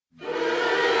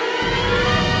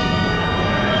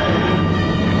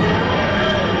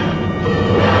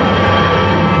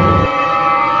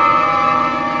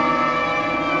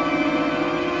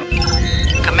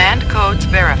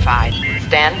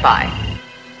stand by.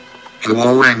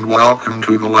 Hello and welcome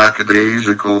to the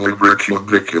Lackadaisical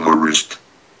Libercubicularist.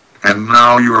 And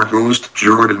now your host,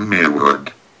 Jordan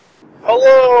Maywood.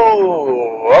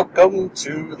 Hello! Welcome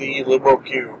to the Liberal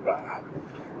Cube.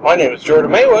 My name is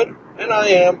Jordan Maywood, and I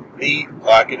am the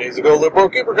Lackadaisical Liberal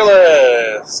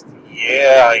Cubiculist.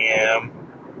 Yeah, I am.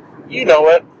 You know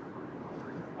it.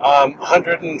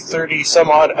 130 some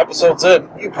odd episodes in,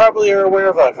 you probably are aware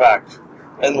of that fact.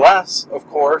 Unless, of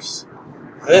course,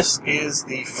 this is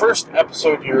the first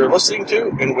episode you're listening to,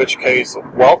 in which case,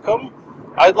 welcome.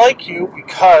 I like you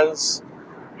because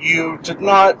you did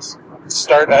not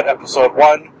start at episode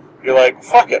 1. You're like,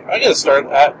 fuck it, I'm going to start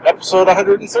at episode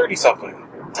 130 something.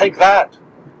 Take that,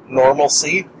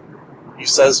 normalcy, you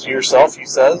says to yourself, he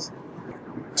says.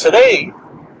 Today,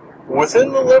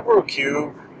 within the Liberal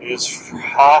Cube, is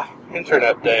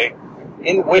Fir-Internet Day,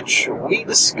 in which we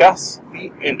discuss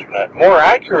the Internet. More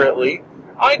accurately,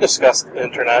 I discuss the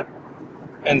Internet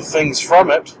and things from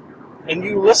it, and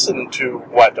you listen to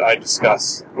what I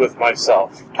discuss with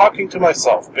myself. Talking to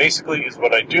myself, basically, is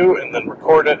what I do, and then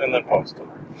record it, and then post it.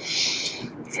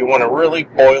 If you want to really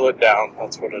boil it down,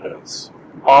 that's what it is.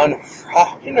 On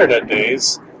Internet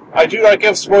Days, I do not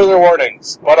give spoiler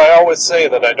warnings, but I always say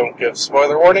that I don't give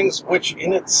spoiler warnings, which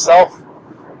in itself,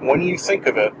 when you think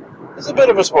of it, is a bit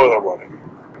of a spoiler warning.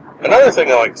 Another thing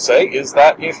I like to say is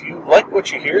that if you like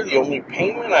what you hear, the only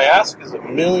payment I ask is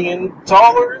 $1 million.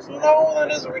 No, that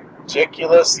is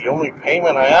ridiculous. The only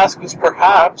payment I ask is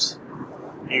perhaps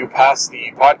you pass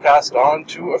the podcast on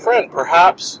to a friend.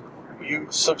 Perhaps you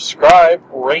subscribe,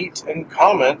 rate, and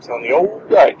comment on the old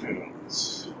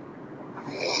iTunes.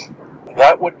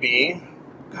 That would be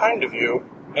kind of you,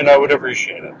 and I would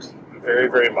appreciate it very,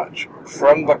 very much.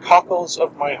 From the cockles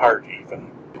of my heart,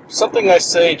 even. Something I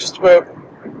say just about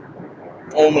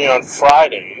only on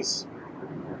Fridays,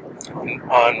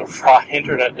 on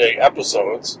Fir-Internet Day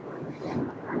episodes,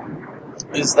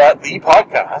 is that the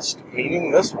podcast, meaning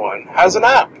this one, has an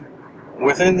app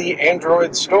within the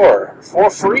Android store, for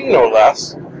free no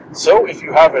less. So if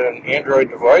you have an Android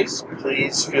device,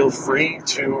 please feel free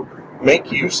to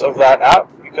make use of that app,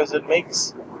 because it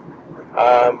makes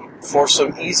for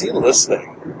some easy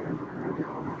listening.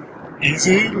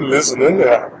 Easy listening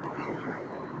app.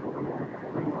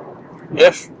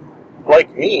 If,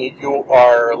 like me, you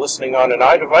are listening on an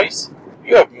iDevice,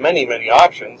 you have many, many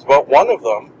options, but one of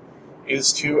them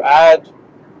is to add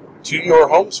to your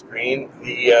home screen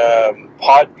the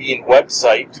Podbean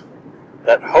website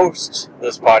that hosts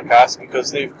this podcast,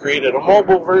 because they've created a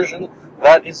mobile version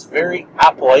that is very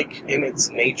app-like in its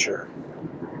nature.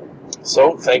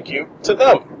 So, thank you to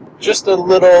them. Just a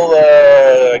little,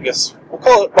 I guess, we'll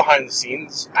call it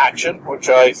behind-the-scenes action, which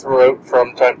I throw out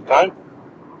from time to time,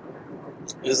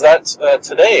 is that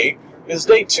today is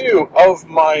day 2 of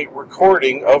my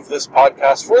recording of this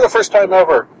podcast for the first time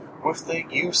ever, with the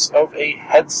use of a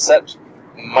headset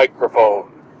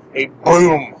microphone. A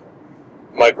boom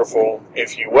microphone,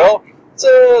 if you will.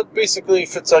 It basically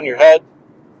fits on your head,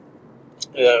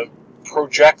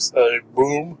 projects a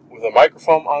boom with a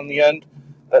microphone on the end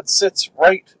that sits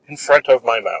right in front of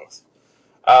my mouth.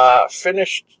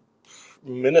 Finished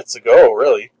minutes ago,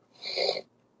 really.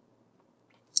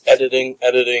 Editing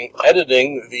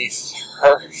the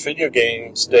Video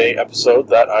Games Day episode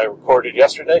that I recorded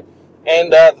yesterday.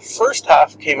 And the first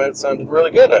half came out sounded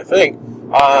really good, I think.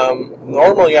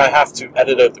 Normally I have to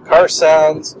edit out the car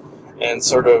sounds and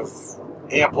sort of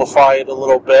amplify it a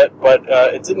little bit, but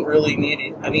it didn't really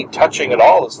need any touching at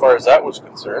all as far as that was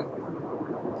concerned.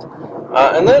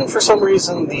 And then for some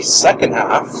reason the second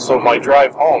half, so my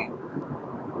drive home,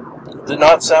 did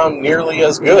not sound nearly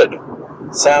as good.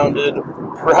 Sounded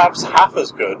perhaps half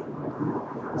as good.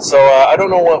 So I don't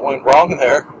know what went wrong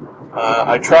there.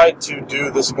 I tried to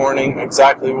do this morning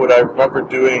exactly what I remember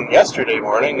doing yesterday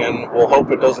morning, and we'll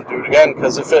hope it doesn't do it again,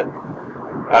 because if it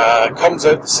comes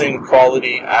out the same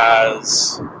quality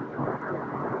as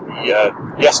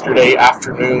yesterday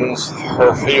afternoon's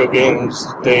her Video Games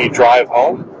Day drive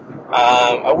home,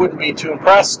 I wouldn't be too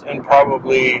impressed and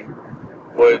probably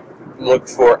would look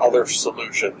for other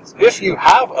solutions. If you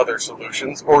have other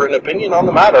solutions or an opinion on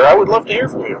the matter, I would love to hear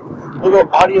from you. A little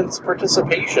audience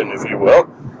participation, if you will.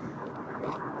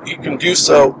 You can do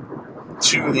so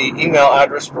to the email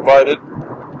address provided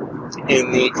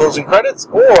in the closing credits,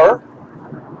 or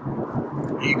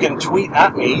you can tweet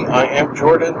at me. I am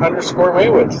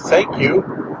Jordan_Maywood. Thank you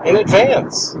in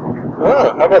advance.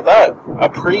 Oh, how about that? A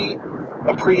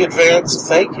pre-advanced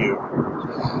thank you.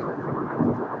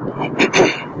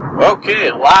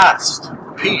 Okay, last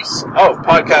piece of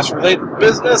podcast-related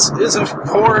business is, of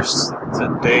course,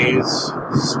 today's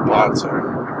sponsor.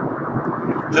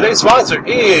 Today's sponsor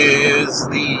is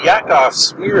the Yakov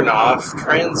Smirnoff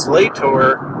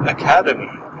Translator Academy.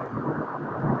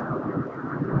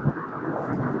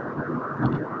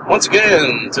 Once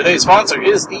again, today's sponsor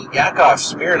is the Yakov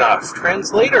Smirnoff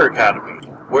Translator Academy,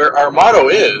 where our motto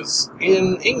is,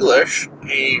 in English,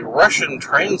 a Russian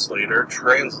translator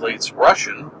translates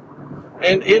Russian,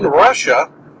 and in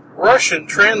Russia, Russian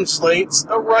translates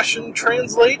a Russian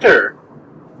translator.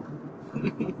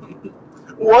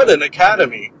 What an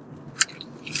academy.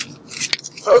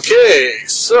 Okay,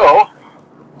 so,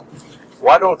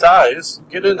 why don't I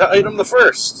get into item the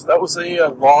first? That was a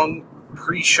long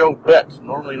pre-show bit.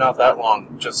 Normally not that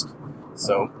long, just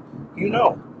so you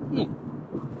know.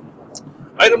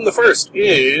 Item the first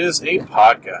is a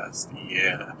podcast.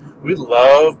 Yeah, we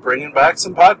love bringing back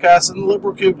some podcasts in the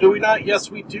Liberal Cube, do we not? Yes,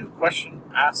 we do. Question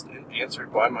asked and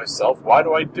answered by myself. Why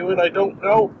do I do it? I don't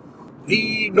know.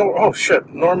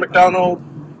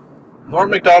 Norm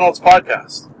Macdonald's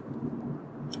podcast.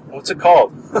 What's it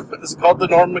called? Is it called the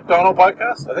Norm Macdonald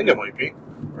podcast? I think it might be.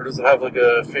 Or does it have like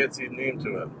a fancy name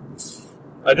to it?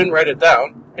 I didn't write it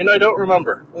down, and I don't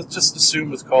remember. Let's just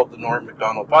assume it's called the Norm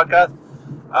Macdonald podcast.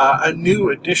 A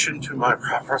new addition to my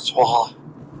repertoire.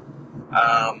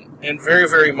 And very,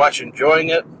 very much enjoying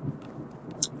it.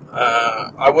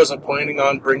 I wasn't planning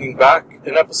on bringing back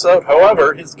an episode.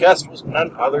 However, his guest was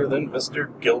none other than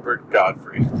Mr. Gilbert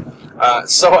Gottfried.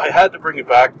 So I had to bring it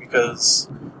back because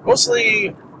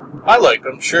mostly I like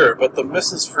him, sure, but the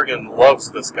missus friggin'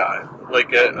 loves this guy.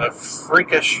 Like a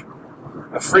freakish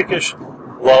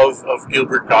love of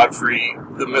Gilbert Gottfried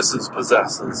the missus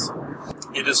possesses.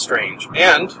 It is strange.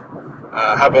 And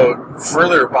how about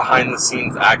further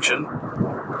behind-the-scenes action?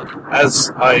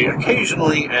 As I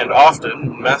occasionally and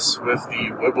often mess with the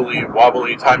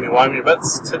wibbly-wobbly, timey-wimey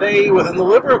bits, today within the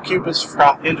Liberal Cube is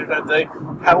Fir-Internet Day.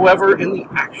 However, in the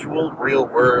actual real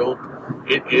world,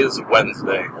 it is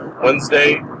Wednesday.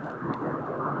 Wednesday,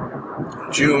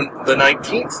 June the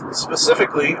 19th,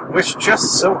 specifically, which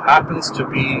just so happens to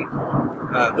be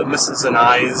the Mrs. and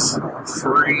I's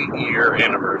 3-year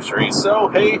anniversary. So,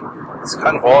 hey, it's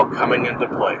kind of all coming into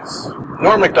place.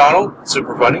 Norm Macdonald,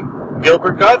 super funny.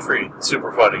 Gilbert Gottfried,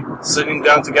 super funny. Sitting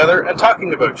down together and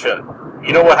talking about shit.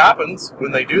 You know what happens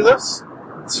when they do this?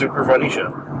 Super funny shit.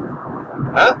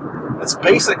 Huh? It's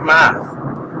basic math.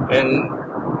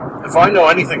 And if I know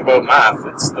anything about math,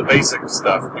 it's the basic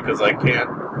stuff, because I can't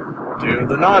do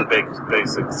the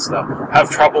non-basic stuff.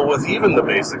 Have trouble with even the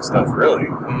basic stuff, really.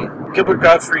 Gilbert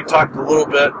Gottfried talked a little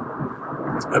bit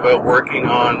about working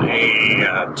on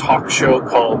a talk show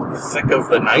called Thick of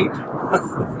the Night.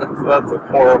 That's a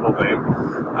horrible name.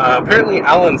 Apparently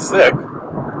Alan Thicke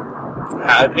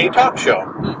had a talk show.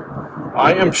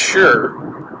 I am sure,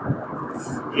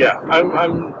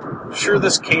 I'm sure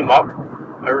this came up.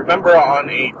 I remember on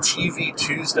a TV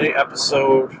Tuesday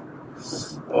episode,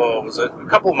 was it a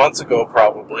couple months ago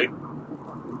probably,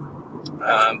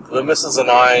 the missus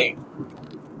and I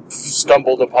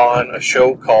stumbled upon a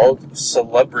show called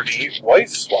Celebrity Wife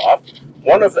Swap.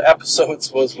 One of the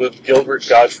episodes was with Gilbert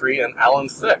Gottfried and Alan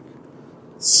Thicke.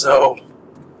 So,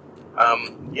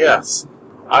 yes.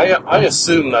 I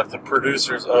assume that the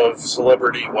producers of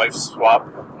Celebrity Wife Swap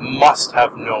must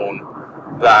have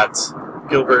known that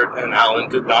Gilbert and Alan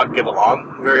did not get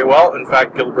along very well. In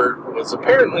fact, Gilbert was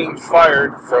apparently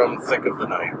fired from Thick of the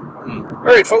Night.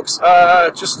 Alright, folks,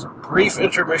 just brief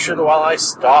intermission while I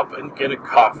stop and get a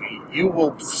coffee. You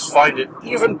will find it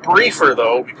even briefer,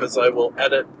 though, because I will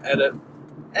edit it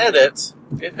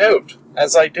out,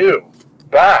 as I do.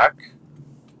 Back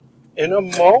in a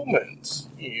moment,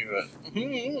 even.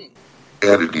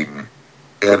 Editing.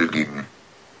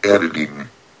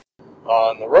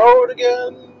 On the road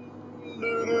again.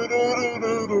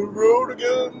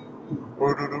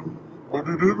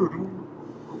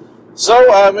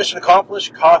 So, mission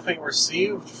accomplished, coffee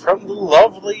received from the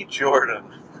lovely Jordan.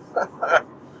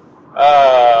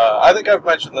 I think I've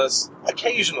mentioned this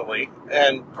occasionally,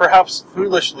 and perhaps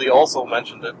foolishly also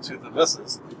mentioned it to the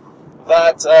missus,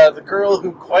 that the girl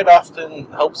who quite often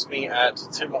helps me at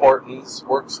Tim Hortons,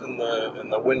 works in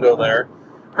the window there,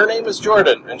 her name is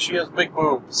Jordan, and she has big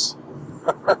boobs.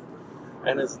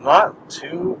 And is not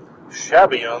too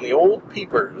shabby on the old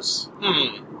peepers.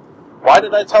 Why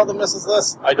did I tell the missus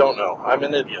this? I don't know. I'm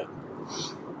an idiot.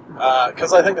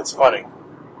 Because I think it's funny.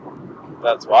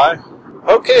 That's why.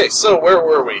 Okay, so where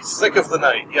were we? Thick of the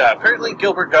Night. Yeah, apparently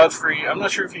Gilbert Gottfried, I'm not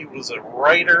sure if he was a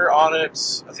writer on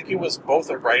it. I think he was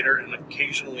both a writer and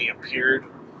occasionally appeared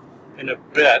in a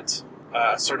bit,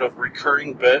 sort of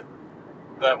recurring bit,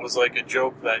 that was like a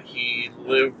joke that he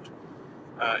lived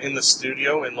in the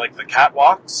studio in like the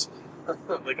catwalks,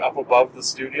 like up above the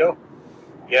studio.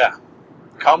 Yeah.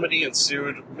 Comedy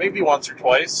ensued maybe once or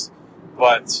twice,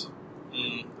 but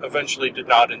eventually did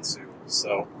not ensue.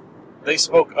 So they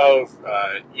spoke of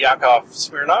Yakov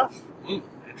Smirnoff.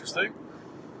 Interesting.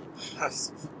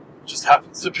 Just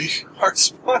happens to be our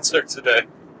sponsor today.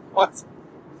 What?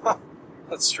 Huh.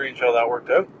 That's strange how that worked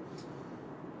out.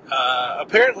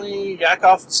 Apparently,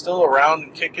 Yakov is still around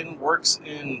and kicking, works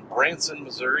in Branson,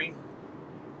 Missouri.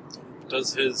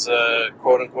 Does his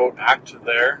quote-unquote act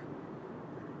there.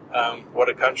 What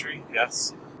a country,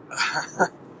 yes.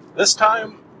 This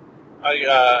time,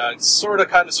 I sort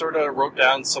of wrote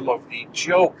down some of the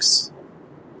jokes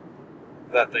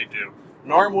that they do.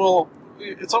 Norm will,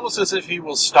 it's almost as if he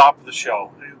will stop the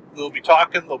show. They'll be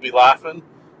talking, they'll be laughing,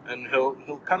 and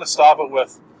he'll kind of stop it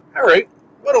with, all right,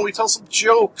 why don't we tell some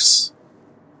jokes?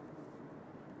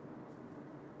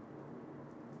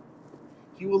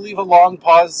 He will leave a long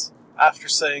pause after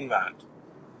saying that.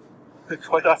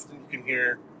 Quite often you can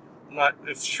hear, I'm not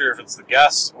sure if it's the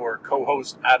guest or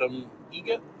co-host Adam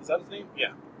Egan, is that his name?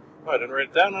 Yeah. Oh, I didn't write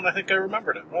it down, and I think I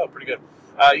remembered it. Well, pretty good.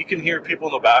 You can hear people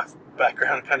in the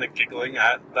background kind of giggling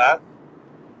at that.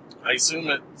 I assume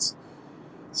it's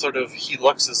sort of, he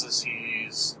looks as if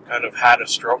he's kind of had a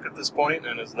stroke at this point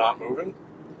and is not moving.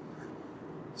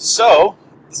 So,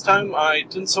 this time I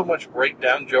didn't so much write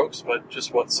down jokes, but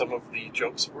just what some of the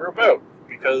jokes were about,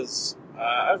 because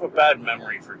I have a bad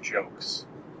memory for jokes.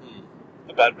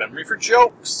 A bad memory for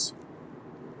jokes!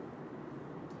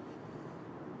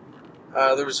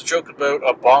 There was a joke about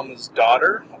Obama's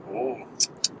daughter. Oh,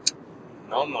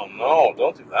 no,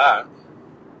 don't do that.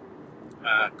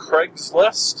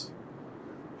 Craigslist,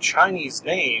 Chinese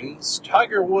names,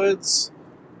 Tiger Woods,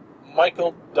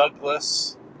 Michael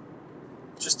Douglas,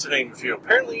 just to name a few.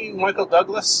 Apparently, Michael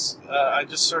Douglas, I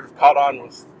just sort of caught on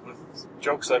with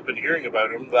jokes I've been hearing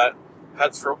about him, that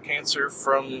had throat cancer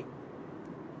from,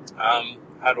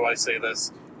 how do I say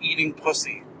this, eating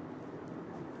pussy.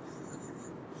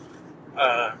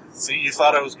 See, you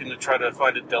thought I was going to try to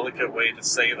find a delicate way to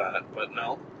say that, but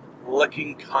no.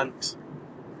 Licking cunt.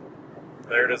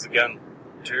 There it is again.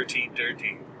 Dirty.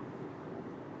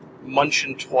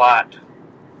 Munchin' twat.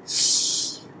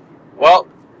 Well,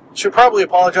 should probably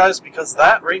apologize, because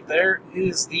that right there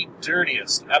is the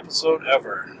dirtiest episode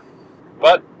ever.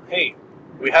 But, hey,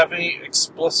 we have an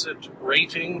explicit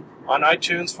rating on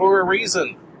iTunes for a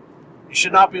reason. You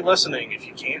should not be listening if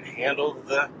you can't handle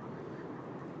the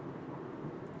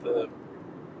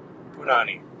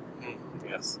punani.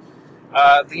 Yes.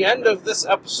 The end of this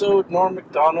episode, Norm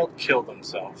Macdonald killed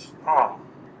himself.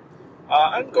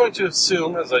 I'm going to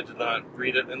assume, as I did not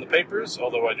read it in the papers,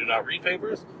 although I do not read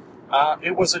papers,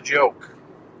 it was a joke.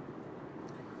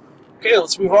 Okay,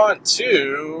 let's move on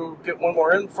to get one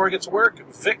more in before I get to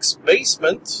work. Vic's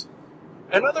Basement,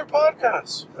 another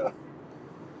podcast.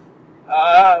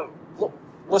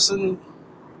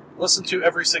 Listen to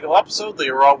every single episode. They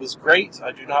are always great.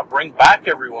 I do not bring back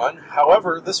everyone.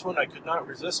 However, this one I could not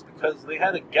resist because they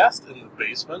had a guest in the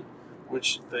basement,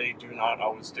 which they do not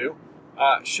always do.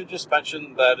 Should just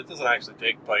mention that it doesn't actually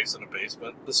take place in a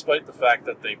basement, despite the fact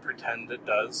that they pretend it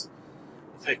does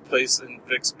take place in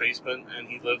Vic's basement and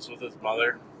he lives with his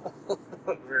mother.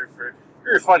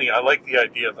 Very funny. I like the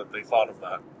idea that they thought of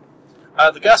that.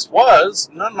 The guest was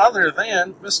none other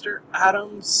than Mr.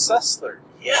 Adam Sessler.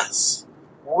 Yes!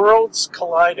 Worlds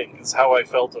colliding is how I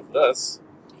felt of this.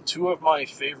 Two of my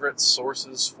favorite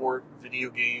sources for video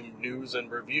game news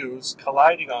and reviews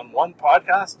colliding on one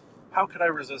podcast. How could I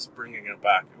resist bringing it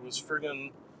back? It was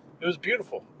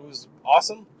beautiful. It was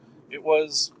awesome. It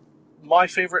was my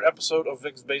favorite episode of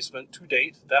Vic's Basement to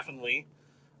date, definitely.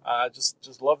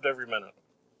 Just loved every minute.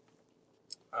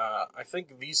 I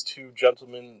think these two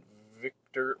gentlemen,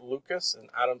 Victor Lucas and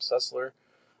Adam Sessler,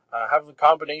 have the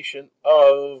combination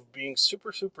of being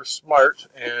super, super smart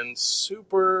and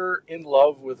super in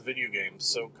love with video games.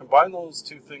 So combine those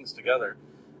two things together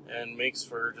and makes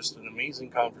for just an amazing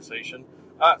conversation.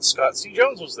 Scott C.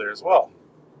 Jones was there as well.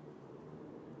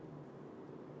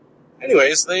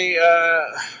 Anyways, they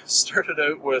started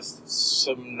out with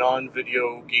some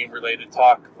non-video game-related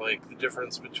talk, like the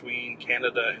difference between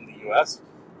Canada and the US.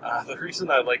 The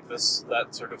reason I like that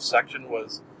sort of section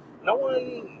was no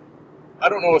one... I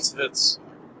don't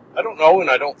know and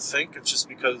I don't think it's just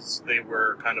because they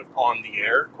were kind of on the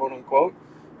air, quote unquote,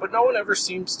 but no one ever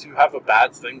seems to have a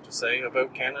bad thing to say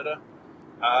about Canada,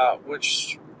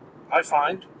 which I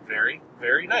find very,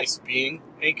 very nice, being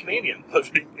a Canadian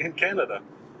living in Canada.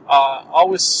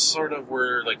 Always sort of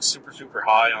were like super, super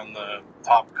high on the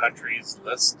top countries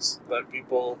lists that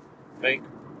people make,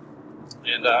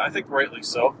 and I think rightly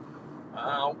so.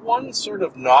 One sort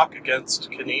of knock against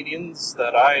Canadians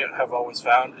that I have always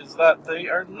found is that they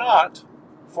are not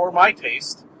for my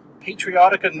taste,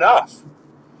 patriotic enough.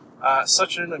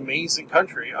 Such an amazing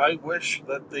country. I wish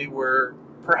that they were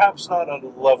perhaps not on the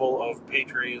level of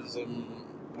patriotism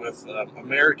with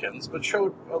Americans, but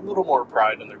showed a little more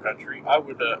pride in their country. I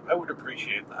would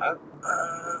appreciate that.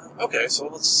 Okay, so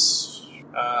let's.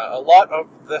 A lot of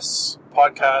this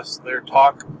podcast, their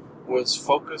talk was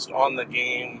focused on the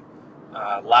game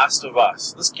Last of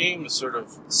Us. This game is sort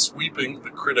of sweeping the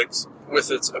critics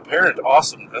with its apparent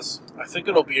awesomeness. I think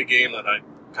it'll be a game that I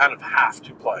kind of have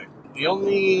to play. The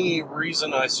only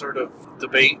reason I sort of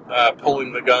debate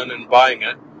pulling the gun and buying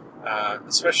it,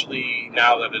 especially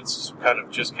now that it's kind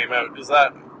of just came out, is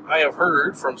that I have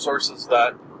heard from sources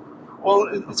that, well,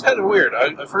 it's kind of weird.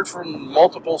 I've heard from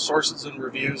multiple sources and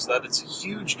reviews that it's a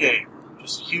huge game,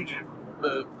 just huge.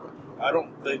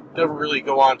 They never really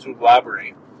go on to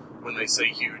elaborate when they say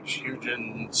huge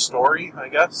in story, I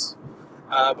guess.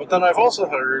 But then I've also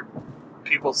heard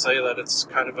people say that it's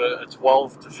kind of a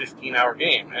 12 to 15 hour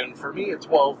game. And for me, a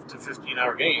 12 to 15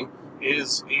 hour game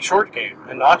is a short game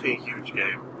and not a huge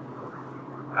game.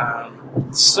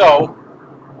 So,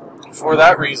 for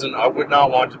that reason, I would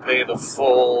not want to pay the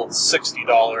full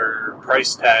 $60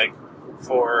 price tag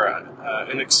for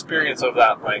an experience of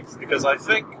that length, because I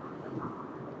think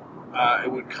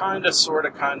it would kind of, sort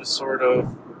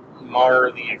of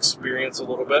mar the experience a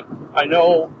little bit. I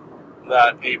know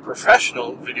that a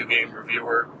professional video game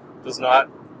reviewer does not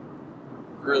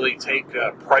really take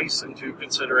price into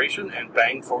consideration and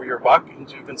bang for your buck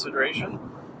into consideration,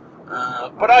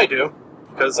 but I do,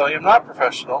 because I am not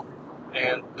professional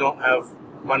and don't have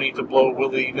money to blow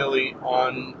willy-nilly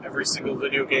on every single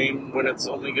video game when it's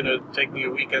only going to take me a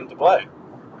weekend to play.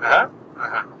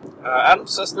 Adam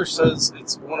Sessler says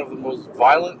it's one of the most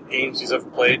violent games he's ever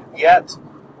played, yet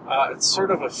it's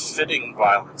sort of a fitting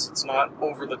violence. It's not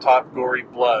over-the-top gory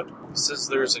blood. He says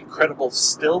there's incredible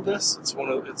stillness. It's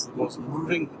the most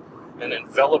moving and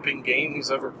enveloping game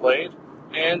he's ever played,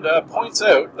 and points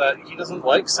out that he doesn't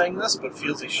like saying this, but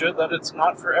feels he should, that it's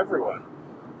not for everyone.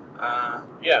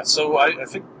 So I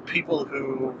think people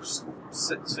who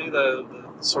see the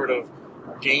sort of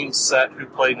game set who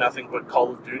play nothing but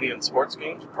Call of Duty and sports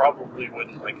games probably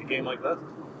wouldn't like a game like that.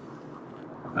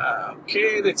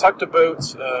 They talked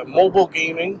about mobile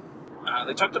gaming.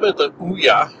 They talked about the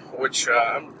Ouya, which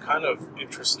I'm kind of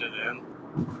interested in.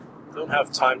 Don't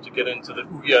have time to get into the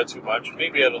Ouya too much,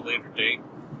 maybe at a later date.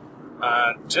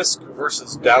 Disc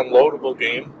versus downloadable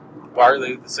game. Why are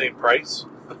they the same price?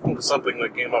 Something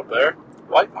that came up there.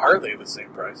 Why are they the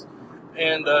same price?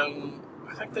 And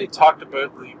I think they talked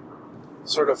about the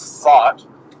sort of thought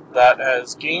that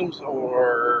as games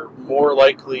are more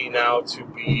likely now to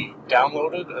be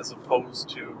downloaded as opposed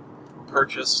to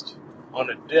purchased on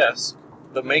a disc,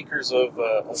 the makers of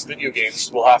video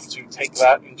games will have to take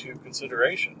that into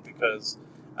consideration, because,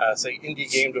 say, indie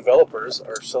game developers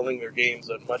are selling their games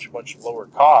at much, much lower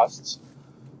costs.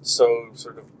 So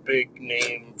sort of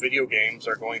big-name video games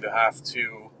are going to have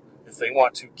to, if they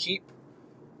want to keep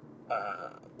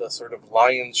the sort of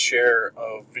lion's share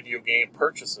of video game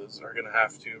purchases, are going to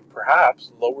have to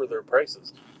perhaps lower their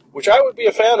prices, which I would be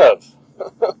a fan of.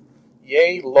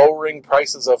 Yay, lowering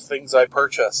prices of things I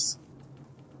purchase.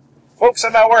 Folks,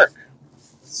 I'm at work,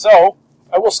 so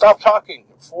I will stop talking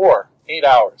for 8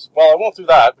 hours. Well, I won't do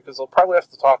that, because I'll probably have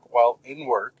to talk while in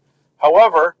work.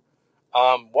 However,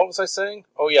 what was I saying?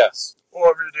 Oh, yes.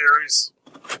 Love you, dearies.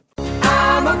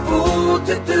 I'm a fool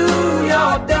to do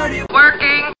your dirty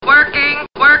working.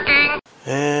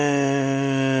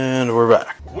 And we're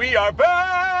back. We are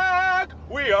back!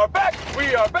 We are back!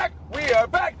 We are back! We are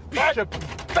back! Back!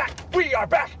 We are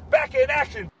back! Back in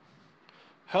action!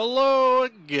 Hello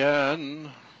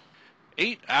again.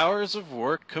 8 hours of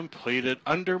work completed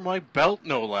under my belt,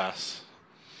 no less.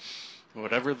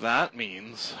 Whatever that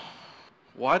means.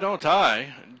 Why don't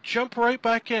I jump right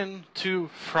back into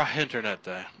Fir-Internet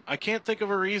Day? I can't think of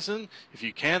a reason. If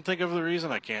you can't think of the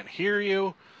reason, I can't hear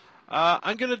you.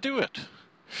 I'm going to do it.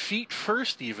 Feet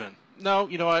first, even. No,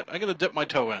 you know what? I'm going to dip my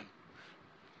toe in.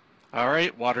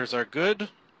 Alright, waters are good.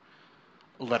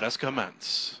 Let us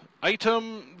commence.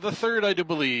 Item the third, I do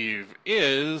believe,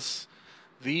 is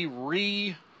the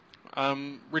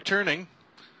returning,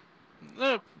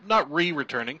 not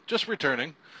re-returning, just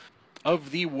returning,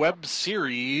 of the web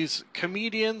series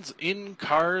Comedians in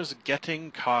Cars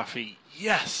Getting Coffee.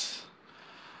 Yes!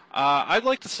 I'd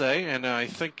like to say, and I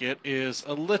think it is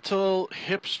a little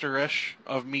hipsterish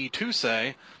of me to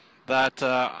say, that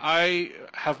I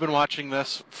have been watching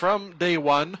this from day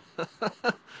one.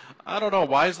 I don't know,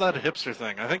 why is that a hipster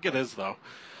thing? I think it is, though.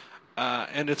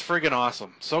 And it's friggin'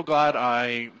 awesome. So glad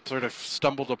I sort of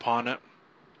stumbled upon it.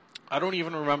 I don't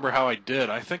even remember how I did.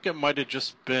 I think it might have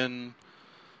just been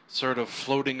sort of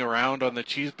floating around on the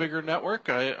Cheeseburger Network.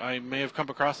 I may have come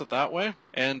across it that way.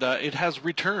 And it has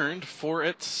returned for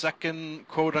its second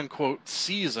quote-unquote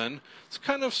season. It's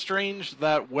kind of strange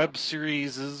that web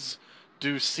series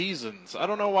do seasons. I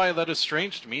don't know why that is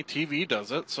strange to me. TV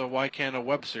does it, so why can't a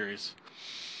web series?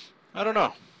 I don't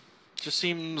know. Just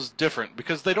seems different,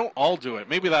 because they don't all do it.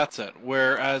 Maybe that's it.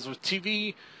 Whereas with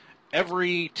TV,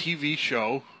 every TV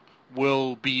show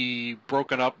will be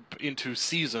broken up into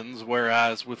seasons,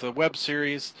 whereas with a web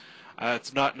series,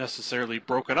 it's not necessarily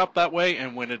broken up that way,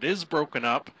 and when it is broken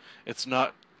up, it's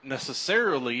not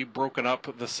necessarily broken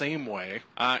up the same way.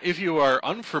 If you are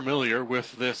unfamiliar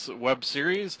with this web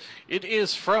series, it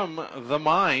is from the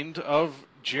mind of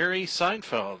Jerry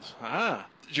Seinfeld.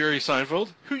 Jerry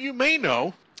Seinfeld, who you may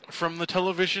know from the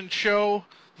television show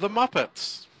The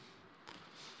Muppets.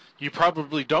 You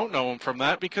probably don't know him from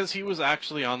that because he was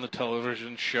actually on the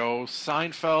television show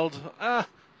Seinfeld.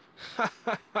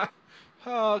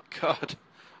 Oh, God.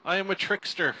 I am a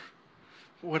trickster.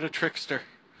 What a trickster.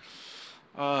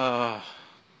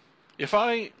 If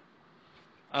I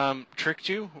tricked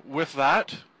you with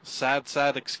that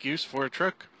sad excuse for a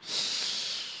trick,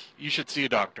 you should see a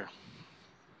doctor.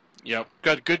 Yep.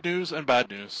 Got good news and bad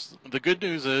news. The good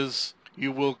news is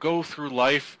you will go through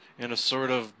life in a sort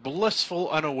of blissful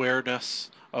unawareness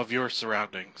of your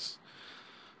surroundings.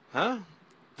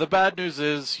 The bad news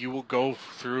is you will go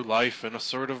through life in a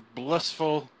sort of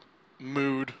blissful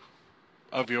mood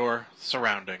of your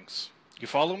surroundings. You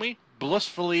follow me?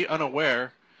 Blissfully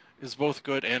unaware is both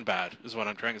good and bad, is what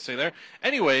I'm trying to say there.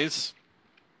 Anyways,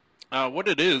 what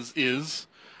it is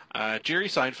Jerry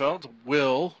Seinfeld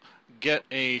will get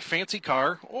a fancy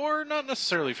car, or not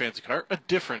necessarily a fancy car, a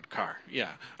different car.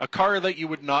 Yeah, a car that you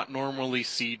would not normally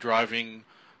see driving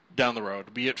down the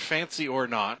road, be it fancy or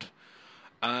not.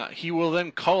 He will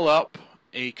then call up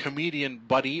a comedian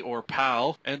buddy or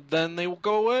pal, and then they will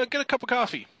go get a cup of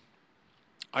coffee.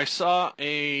 I saw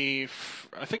I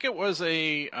think it was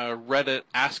a Reddit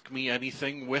Ask Me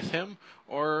Anything with him,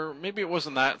 or maybe it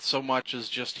wasn't that so much as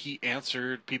just he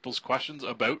answered people's questions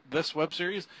about this web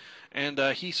series, and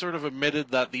he sort of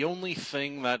admitted that the only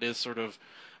thing that is sort of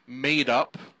made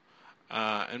up,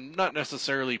 and not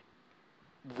necessarily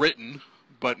written,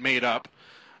 but made up,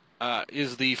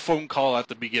 is the phone call at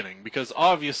the beginning, because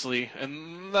obviously,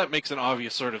 and that makes an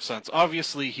obvious sort of sense,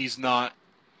 obviously he's not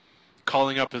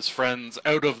calling up his friends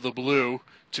out of the blue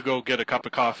to go get a cup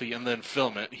of coffee and then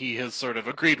film it. He has sort of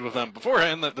agreed with them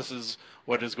beforehand that this is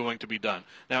what is going to be done.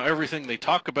 Now, everything they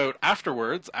talk about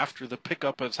afterwards, after the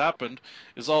pickup has happened,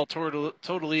 is all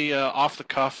totally off the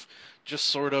cuff, just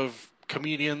sort of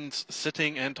comedians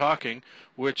sitting and talking,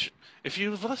 which, if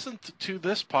you've listened to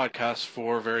this podcast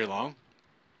for very long,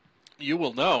 you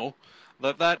will know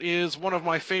that that is one of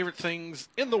my favorite things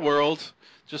in the world.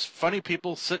 Just funny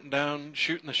people sitting down,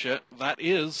 shooting the shit. That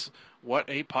is what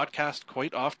a podcast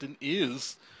quite often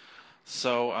is.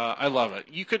 So I love it.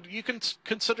 You can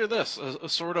consider this a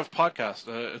sort of podcast.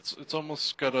 It's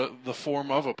almost got the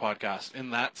form of a podcast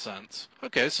in that sense.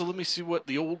 Okay, so let me see what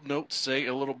the old notes say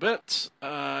a little bit.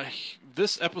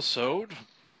 This episode,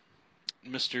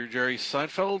 Mr. Jerry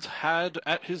Seinfeld had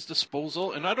at his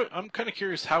disposal, and I'm kind of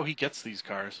curious how he gets these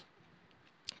cars,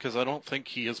 because I don't think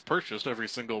he has purchased every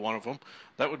single one of them.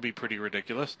 That would be pretty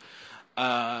ridiculous.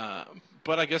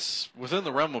 But I guess within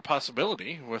the realm of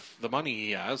possibility, with the money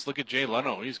he has, look at Jay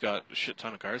Leno, he's got a shit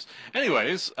ton of cars.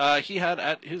 Anyways, he had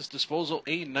at his disposal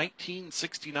a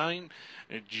 1969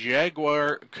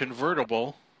 Jaguar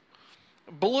convertible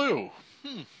blue.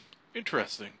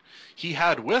 Interesting. He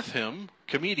had with him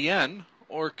comedienne,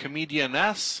 or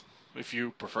comedianess, if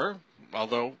you prefer.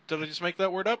 Although, did I just make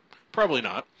that word up? Probably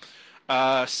not.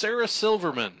 Sarah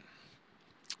Silvermen.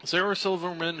 Sarah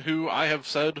Silvermen, who I have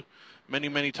said many,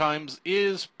 many times,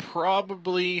 is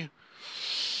probably,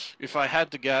 if I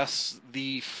had to guess,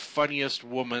 the funniest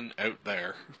woman out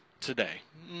there today.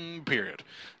 Period.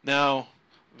 Now,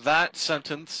 that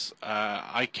sentence,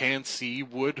 I can see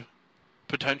would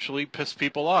potentially piss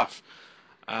people off.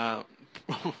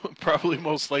 Probably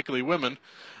most likely women.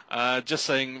 Just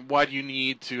saying, why do you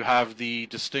need to have the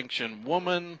distinction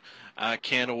woman?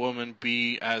 Can a woman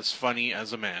be as funny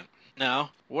as a man?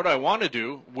 Now, what I want to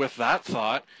do with that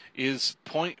thought is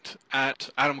point at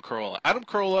Adam Carolla. Adam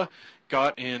Carolla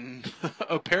got in,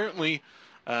 apparently,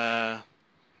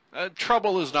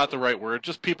 trouble is not the right word,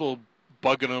 just people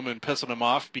bugging him and pissing him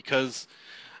off, because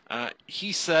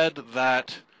he said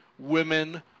that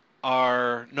women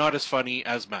are not as funny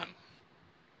as men.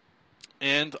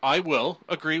 And I will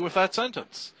agree with that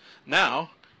sentence.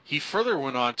 Now, he further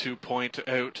went on to point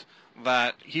out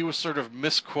that he was sort of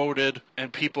misquoted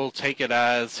and people take it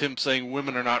as him saying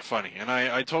women are not funny. And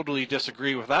I totally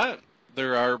disagree with that.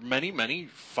 There are many, many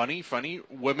funny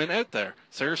women out there.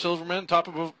 Sarah Silverman, top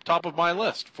of my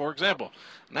list, for example.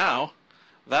 Now,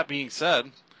 that being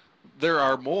said, there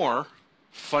are more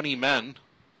funny men,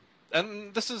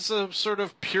 and this is a sort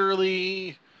of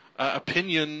purely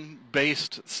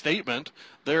opinion-based statement.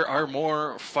 There are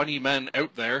more funny men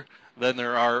out there than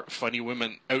there are funny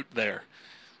women out there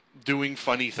doing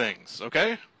funny things,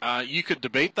 okay? You could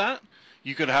debate that.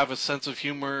 You could have a sense of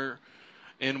humor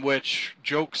in which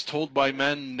jokes told by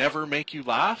men never make you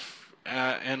laugh,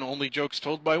 and only jokes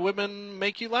told by women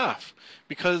make you laugh.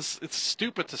 Because it's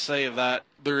stupid to say that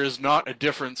there is not a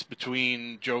difference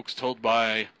between jokes told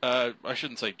by, I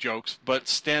shouldn't say jokes, but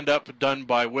stand-up done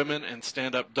by women and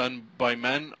stand-up done by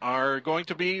men are going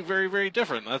to be very, very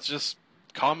different. That's just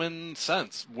common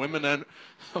sense. Women,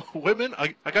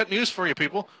 I got news for you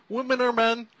people. Women or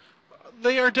men,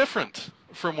 they are different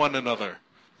from one another.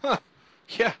 Huh.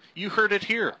 Yeah, you heard it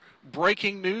here.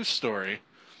 Breaking news story.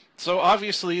 So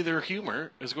obviously their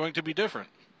humor is going to be different.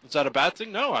 Is that a bad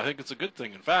thing? No, I think it's a good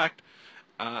thing. In fact,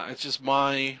 it's just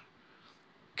my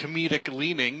comedic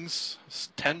leanings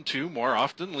tend to more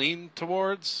often lean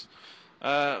towards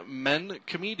men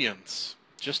comedians.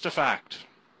 Just a fact.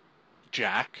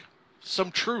 Jack.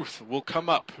 Some truth will come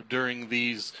up during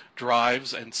these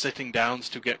drives and sitting downs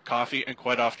to get coffee and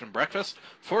quite often breakfast.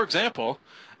 For example,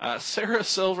 Sarah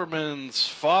Silverman's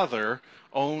father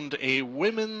owned a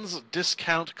women's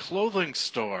discount clothing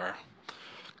store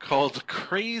called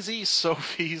Crazy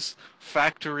Sophie's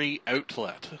Factory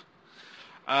Outlet.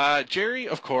 Jerry,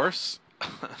 of course,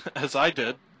 as I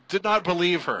did not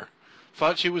believe her.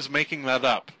 Thought she was making that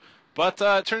up. But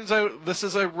it turns out this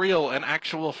is a real and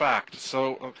actual fact.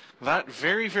 So that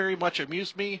very, very much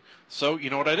amused me. So you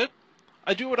know what I did?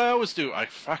 I do what I always do. I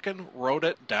fucking wrote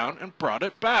it down and brought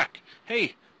it back.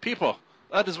 Hey, people,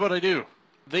 that is what I do.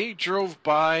 They drove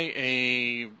by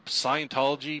a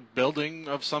Scientology building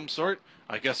of some sort.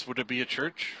 I guess would it be a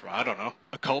church? I don't know.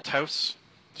 A cult house?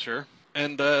 Sure.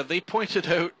 And they pointed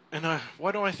out, and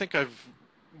why do I think I've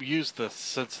used this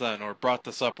since then or brought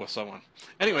this up with someone?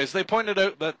 Anyways, they pointed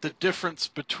out that the difference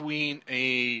between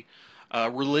a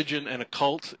religion and a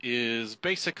cult is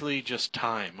basically just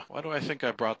time. Why do I think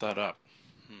I brought that up?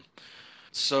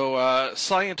 So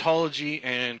Scientology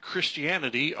and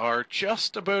Christianity are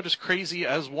just about as crazy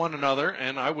as one another,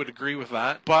 and I would agree with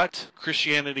that. But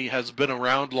Christianity has been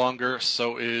around longer,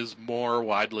 so is more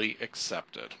widely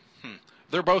accepted.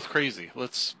 They're both crazy.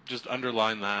 Let's just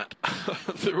underline that.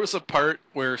 There was a part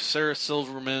where Sarah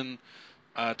Silverman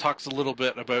talks a little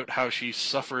bit about how she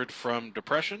suffered from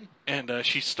depression, and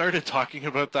she started talking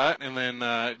about that, and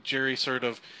then Jerry sort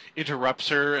of interrupts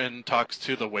her and talks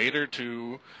to the waiter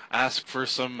to ask for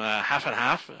some half and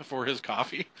half for his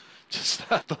coffee. Just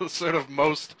at the sort of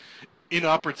most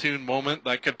inopportune moment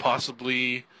that could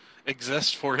possibly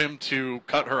exist for him to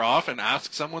cut her off and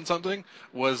ask someone something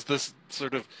was this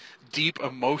sort of deep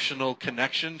emotional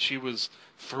connection she was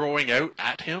throwing out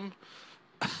at him.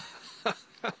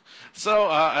 So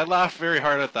I laughed very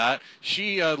hard at that.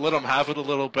 She let him have it a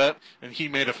little bit, and he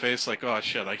made a face like, oh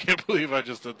shit, I can't believe I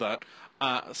just did that.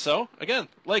 So, again,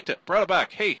 liked it, brought it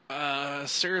back. Hey,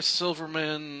 Sarah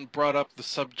Silverman brought up the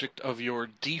subject of your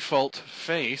default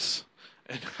face,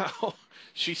 and how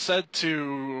she said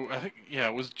to, I think, yeah,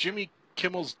 it was Jimmy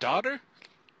Kimmel's daughter?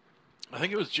 I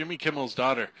think it was Jimmy Kimmel's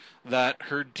daughter, that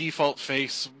her default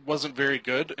face wasn't very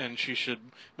good, and she should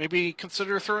maybe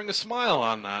consider throwing a smile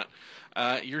on that.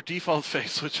 Your default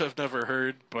face, which I've never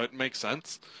heard, but makes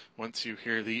sense once you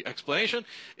hear the explanation,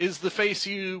 is the face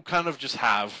you kind of just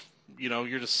have. You know,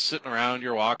 you're just sitting around,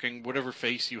 you're walking, whatever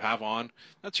face you have on,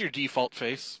 that's your default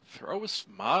face. Throw a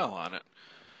smile on it.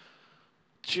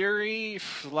 Jerry,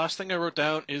 the last thing I wrote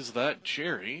down is that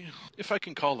Jerry, if I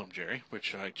can call him Jerry,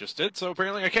 which I just did, so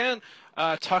apparently I can,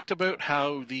 talked about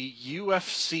how the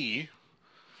UFC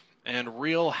and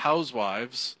Real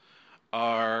Housewives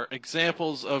are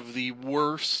examples of the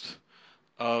worst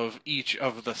of each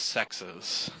of the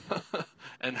sexes,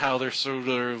 and how their sort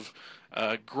of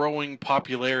growing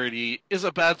popularity is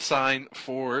a bad sign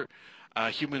for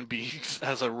human beings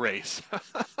as a race.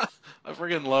 I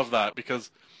friggin' love that, because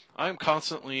I'm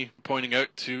constantly pointing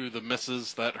out to the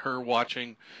missus that her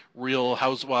watching Real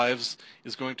Housewives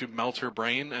is going to melt her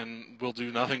brain and will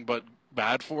do nothing but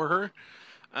bad for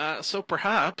her. So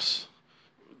perhaps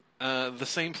the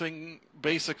same thing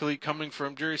basically coming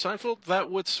from Jerry Seinfeld,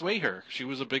 that would sway her. She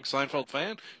was a big Seinfeld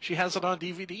fan. She has it on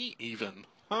DVD even.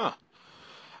 Huh.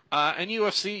 And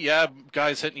UFC, yeah,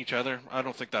 guys hitting each other. I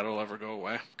don't think that'll ever go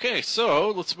away. Okay, so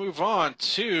let's move on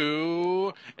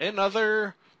to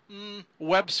another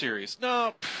web series.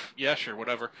 No, yeah, sure,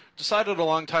 whatever. Decided a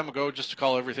long time ago just to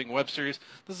call everything web series.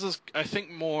 This is, I think,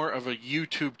 more of a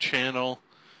YouTube channel,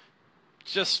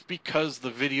 just because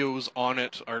the videos on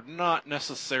it are not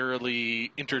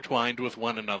necessarily intertwined with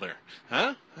one another.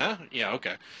 Huh? Yeah,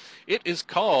 okay. It is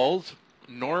called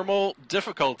Normal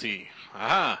Difficulty.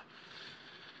 Aha.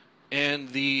 And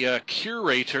the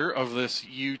curator of this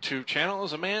YouTube channel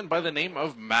is a man by the name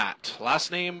of Matt.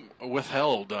 Last name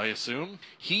withheld, I assume.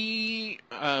 He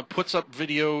puts up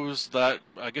videos that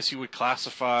I guess you would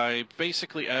classify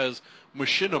basically as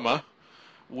machinima,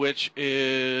 which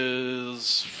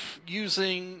is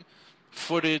using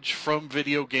footage from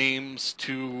video games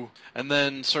and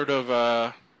then sort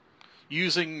of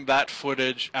using that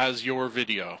footage as your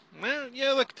video.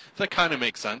 Yeah, that kind of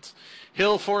makes sense.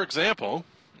 He'll, for example...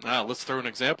 let's throw an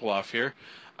example off here.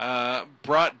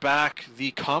 Brought back the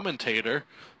commentator,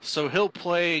 so he'll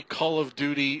play Call of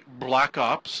Duty Black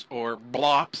Ops, or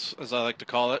Blops, as I like to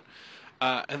call it,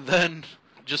 and then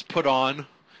just put on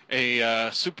a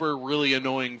super really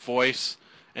annoying voice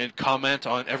and comment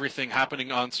on everything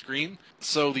happening on screen.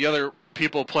 So the other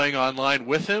people playing online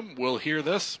with him will hear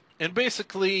this and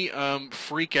basically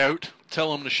freak out,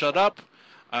 tell him to shut up.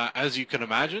 As you can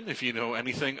imagine, if you know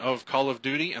anything of Call of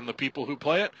Duty and the people who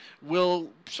play it, will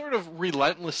sort of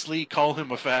relentlessly call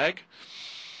him a fag.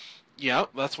 Yeah,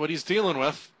 that's what he's dealing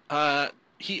with.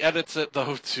 He edits it,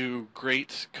 though, to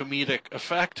great comedic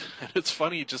effect, and it's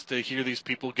funny just to hear these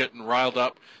people getting riled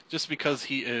up just because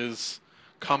he is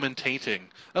commentating.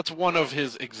 That's one of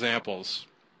his examples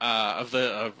of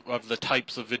the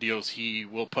types of videos he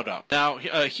will put up. Now,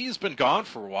 he's been gone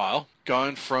for a while,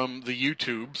 gone from the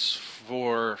YouTubes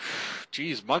for,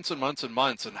 months and months and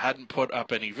months, and hadn't put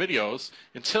up any videos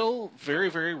until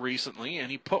very, very recently, and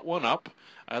he put one up.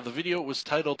 The video was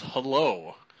titled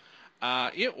Hello.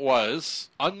 It was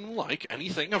unlike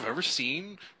anything I've ever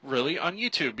seen, really, on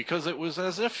YouTube, because it was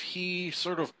as if he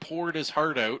sort of poured his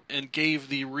heart out and gave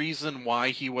the reason why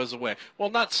he was away.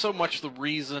 Well, not so much the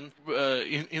reason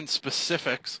in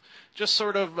specifics, just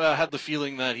sort of had the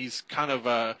feeling that he's kind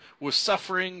of was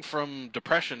suffering from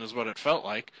depression is what it felt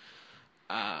like.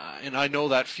 And I know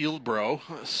that field, bro,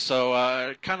 so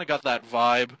I kind of got that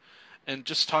vibe. And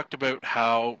just talked about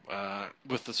how,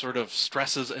 with the sort of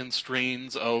stresses and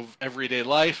strains of everyday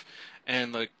life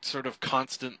and the sort of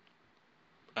constant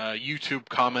YouTube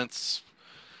comments,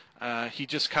 he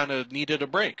just kind of needed a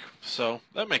break. So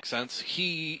that makes sense.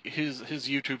 His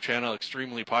YouTube channel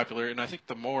extremely popular, and I think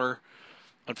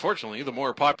unfortunately, the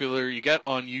more popular you get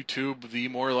on YouTube, the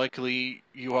more likely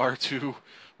you are to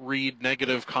read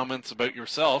negative comments about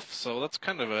yourself, so that's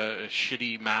kind of a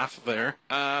shitty math there.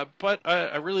 But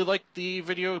I really liked the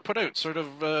video he put out, sort of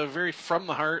very from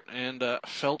the heart, and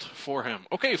felt for him.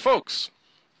 Okay, folks,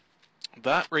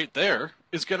 that right there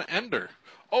is going to end her.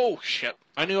 Oh, shit.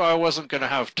 I knew I wasn't going to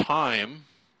have time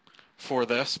for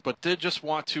this, but did just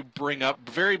want to bring up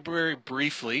very, very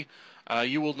briefly,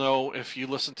 you will know if you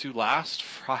listened to last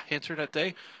Fir-Internet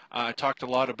Day, I talked a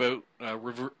lot about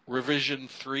Revision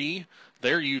 3,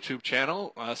 their YouTube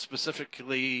channel,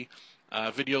 specifically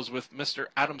videos with Mr.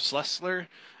 Adam Sessler,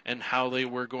 and how they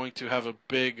were going to have a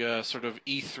big sort of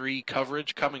E3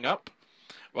 coverage coming up.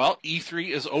 Well,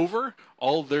 E3 is over.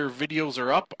 All their videos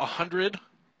are up. 100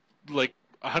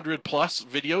 plus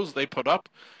videos they put up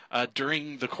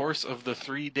during the course of the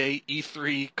 3-day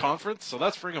E3 conference. So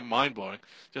that's freaking mind-blowing.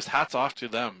 Just hats off to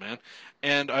them, man.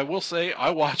 And I will say,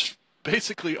 I watched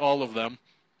basically all of them,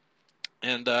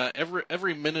 and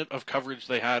every minute of coverage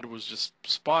they had was just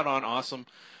spot on awesome.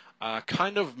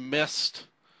 Kind of missed.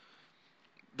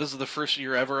 This is the first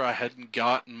year ever I hadn't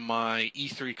gotten my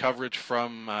E3 coverage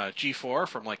from G4,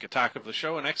 from like Attack of the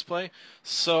Show and X-Play,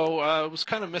 so I was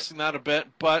kind of missing that a bit,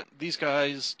 but these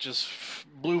guys just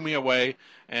blew me away,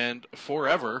 and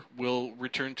forever will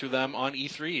return to them on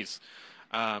E3s.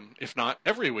 If not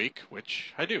every week,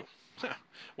 which I do.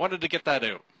 Wanted to get that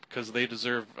out, because they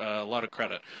deserve a lot of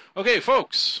credit. Okay,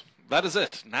 folks, that is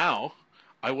it. Now,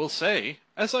 I will say,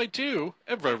 as I do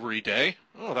every day,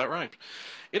 oh, that rhymed,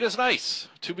 it is nice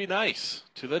to be nice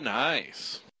to the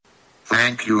nice.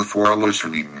 Thank you for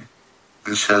listening.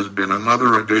 This has been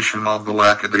another edition of the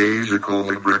Lackadaisical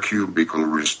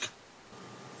Librocubicularist.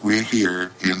 We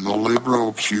here in the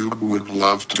Libro Cube would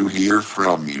love to hear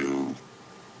from you.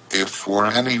 If for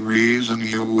any reason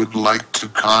you would like to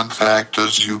contact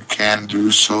us, you can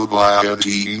do so via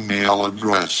the email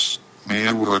address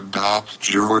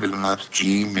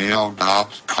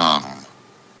maywood.jordan@gmail.com.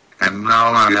 And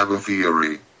now I have a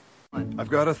theory. I've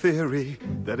got a theory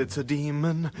that it's a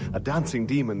demon, a dancing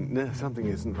demon. Nah, something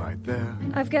isn't right there.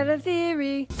 I've got a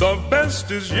theory. The best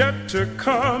is yet to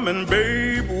come, and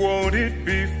babe, won't it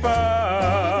be fine?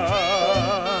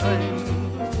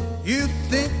 You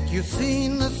think you've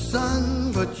seen the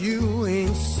sun, but you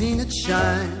ain't seen it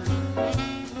shine.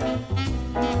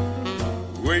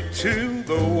 Wait till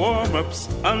the warm-up's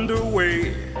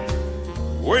underway.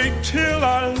 Wait till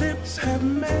our lips have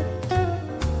met.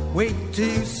 Wait till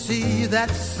you see that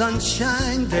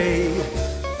sunshine day.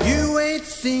 You ain't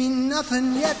seen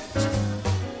nothing yet.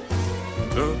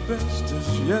 The best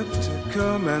is yet to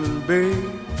come, and babe,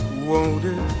 won't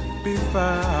it be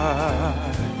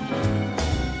fine?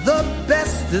 The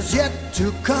best is yet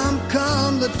to come,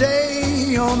 come the day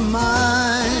you're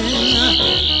mine.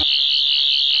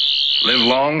 Live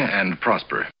long and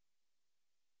prosper.